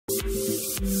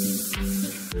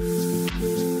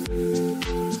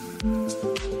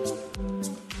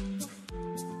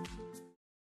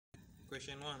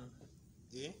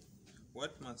A.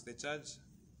 What must the charge,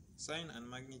 sign and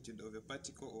magnitude of a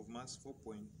particle of mass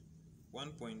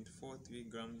 1.43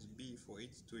 grams be for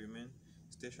it to remain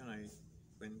stationary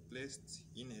when placed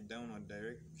in a downward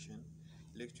direction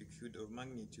electric field of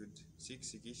magnitude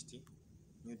 660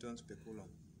 newtons per coulomb?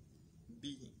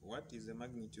 B. What is the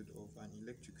magnitude of an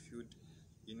electric field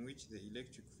in which the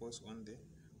electric force on the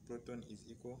proton is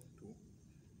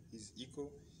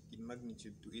equal in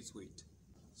magnitude to its weight?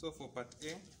 So for part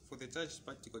A, for the charged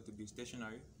particle to be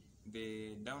stationary,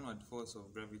 the downward force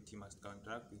of gravity must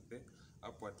counteract with the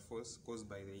upward force caused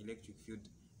by the electric field.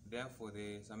 Therefore,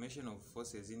 the summation of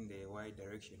forces in the y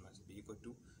direction must be equal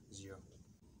to 0.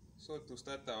 So to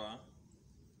start our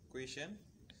equation,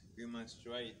 we must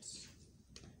write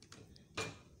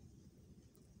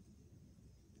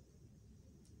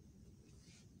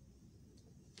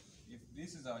if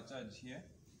this is our charge here,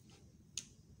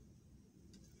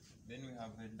 then we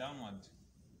have the downward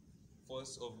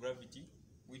force of gravity,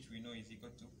 which we know is equal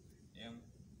to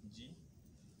mg,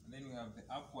 and then we have the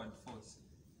upward force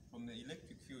from the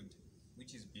electric field,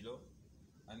 which is below,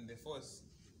 and the force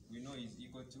we know is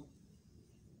equal to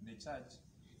the charge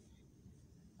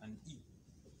and E.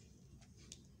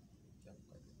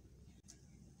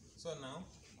 So now,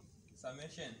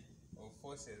 summation of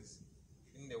forces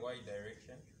in the y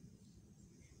direction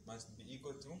must be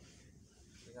equal to,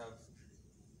 we have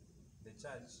the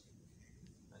charge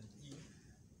and E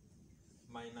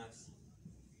minus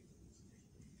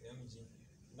mg.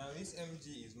 Now this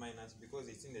mg is minus because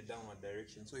it's in the downward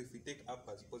direction. So if we take up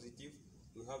as positive,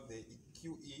 we have the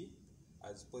QE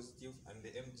as positive and the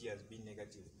mg as being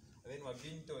negative. And then we're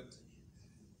being taught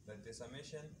that the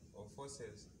summation of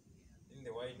forces in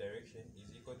the y direction is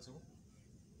equal to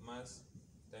mass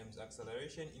times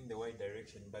acceleration in the y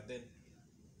direction. But then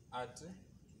at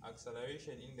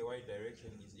acceleration in the y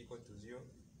direction is equal to 0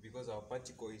 because our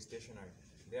particle is stationary.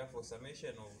 Therefore,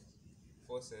 summation of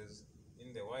forces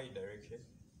in the y direction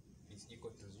is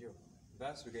equal to 0.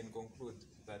 Thus, we can conclude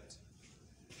that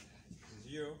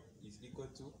 0 is equal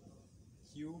to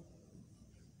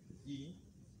QE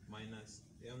minus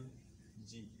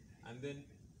mg. And then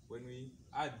when we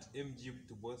add mg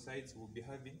to both sides, we'll be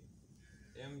having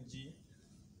mg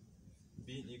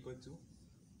being equal to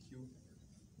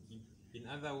QE. In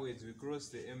other words, we cross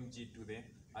the mg to the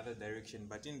other direction,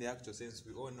 but in the actual sense,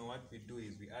 we all know what we do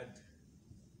is we add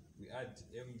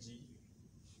mg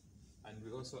and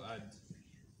we also add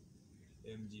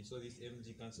mg. So this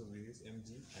mg cancels with this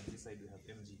mg, and this side we have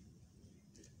mg.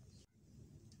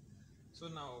 So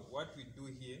now what we do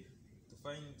here, to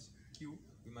find q,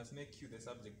 we must make q the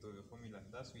subject of the formula.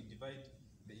 Thus we divide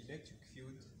the electric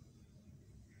field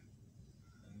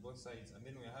on both sides, and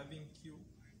then we're having q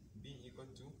being equal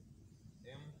to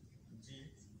mg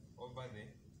over the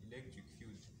electric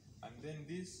field, and then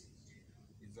this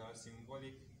is our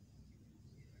symbolic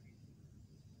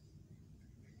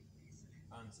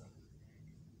answer.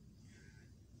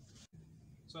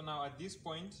 So now at this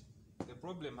point, the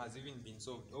problem has even been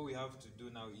solved. All we have to do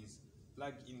now is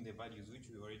plug in the values which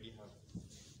we already have.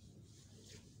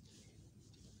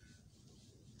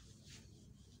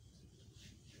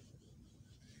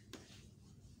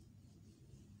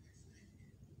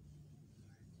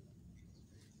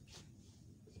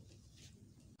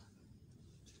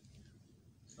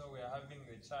 So we are having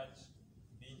the charge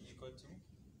being equal to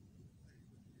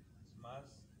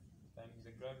mass times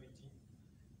the gravity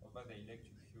over the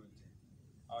electric field.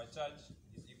 Our charge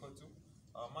is equal to,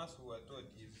 our mass we were told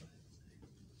is,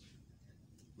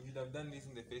 we should have done this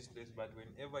in the first place, but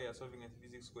whenever you're solving a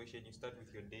physics question, you start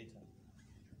with your data.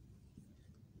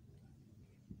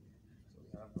 So we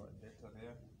have our data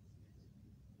there.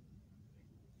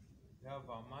 We have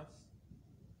our mass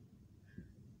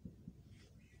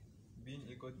being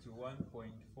equal to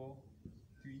 1.43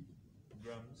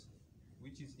 grams,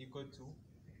 which is equal to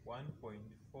 1.43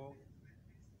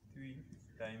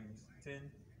 times 10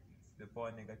 to the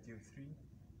power negative 3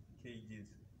 kgs.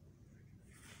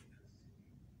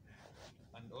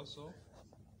 And also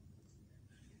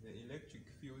the electric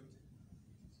field,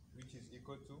 which is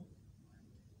equal to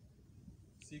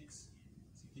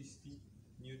 660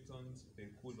 newtons per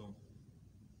coulomb.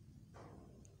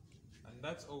 And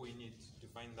that's all we need to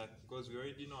find that, because we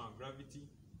already know our gravity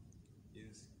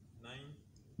is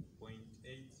 9.8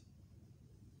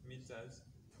 meters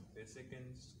per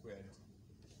second squared.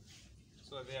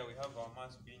 So there we have our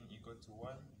mass being equal to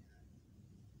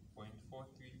 1.43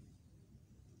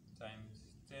 times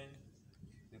 10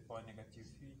 to the power negative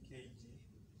 3 kg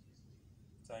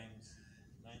times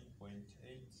 9.8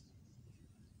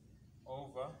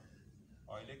 over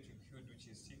our electric field, which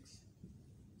is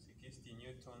 660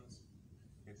 newtons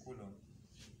per coulomb.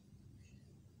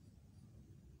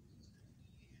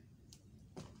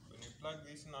 plug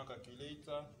this in our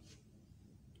calculator,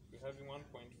 we're having 1.43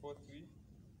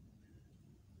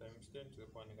 times 10 to the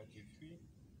power negative 3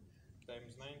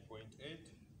 times 9.8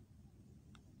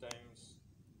 times,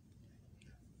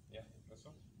 that's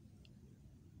all,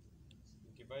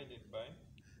 divided by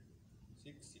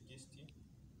 660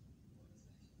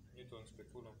 newtons per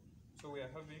coulomb. So we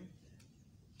are having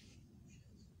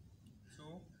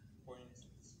 2.12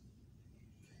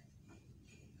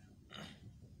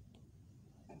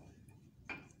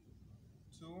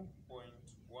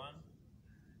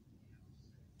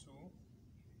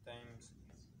 times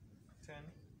 10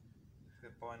 to the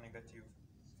power negative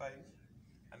 5,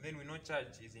 and then we know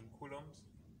charge is in coulombs,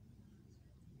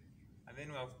 and then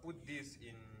we have put this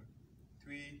in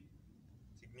 3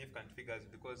 significant figures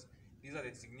because these are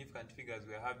the significant figures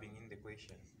we are having in the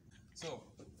question. So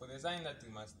for the sign that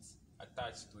we must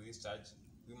attach to this charge,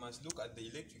 we must look at the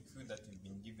electric field that we've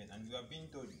been given, and we are being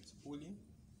told it's pulling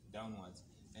downwards,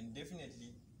 and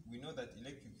definitely we know that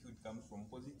electric field comes from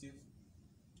positive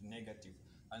to negative,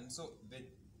 and so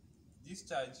this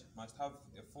charge must have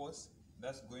a force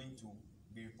that's going to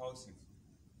be repulsive.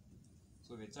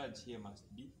 So the charge here must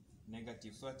be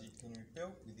negative so that it can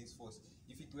repel with this force.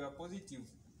 If it were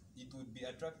positive, it would be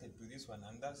attracted to this one,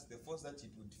 and thus the force that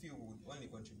it would feel would only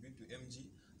contribute to mg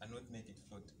and not make it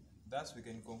float. Thus we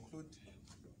can conclude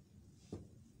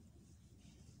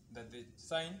that the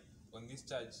sign on this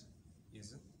charge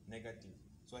is negative.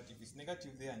 So that if it's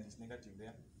negative there and it's negative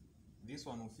there, this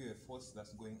one will feel a force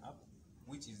that's going up,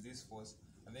 which is this force,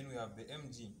 and then we have the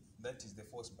mg, that is the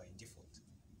force by default.